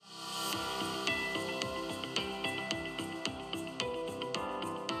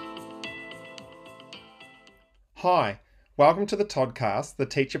Hi, welcome to the Toddcast, the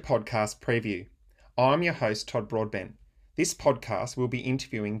Teacher Podcast Preview. I'm your host, Todd Broadbent. This podcast will be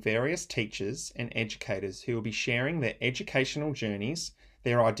interviewing various teachers and educators who will be sharing their educational journeys,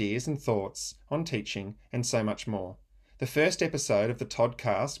 their ideas and thoughts on teaching, and so much more. The first episode of the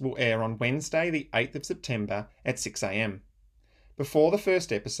Toddcast will air on Wednesday, the 8th of September at 6 a.m. Before the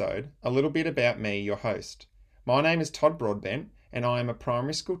first episode, a little bit about me, your host. My name is Todd Broadbent, and I am a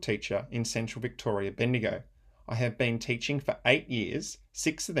primary school teacher in Central Victoria, Bendigo. I have been teaching for 8 years,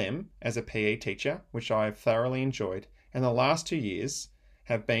 6 of them as a PE teacher, which I have thoroughly enjoyed, and the last 2 years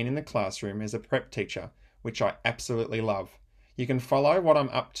have been in the classroom as a prep teacher, which I absolutely love. You can follow what I'm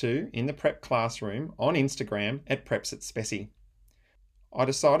up to in the prep classroom on Instagram at Preps@Specie. I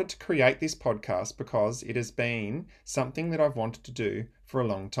decided to create this podcast because it has been something that I've wanted to do for a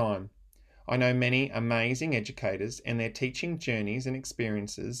long time. I know many amazing educators and their teaching journeys and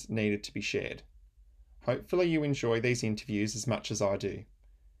experiences needed to be shared. Hopefully you enjoy these interviews as much as I do.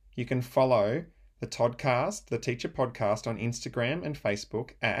 You can follow the Toddcast, the Teacher Podcast on Instagram and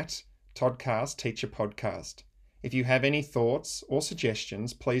Facebook at Toddcast Teacher Podcast. If you have any thoughts or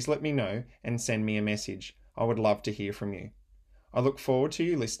suggestions, please let me know and send me a message. I would love to hear from you. I look forward to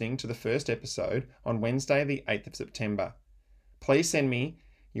you listening to the first episode on Wednesday the 8th of September. Please send me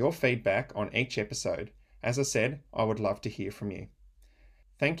your feedback on each episode. As I said, I would love to hear from you.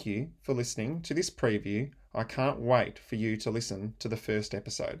 Thank you for listening to this preview. I can't wait for you to listen to the first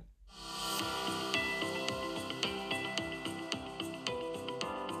episode.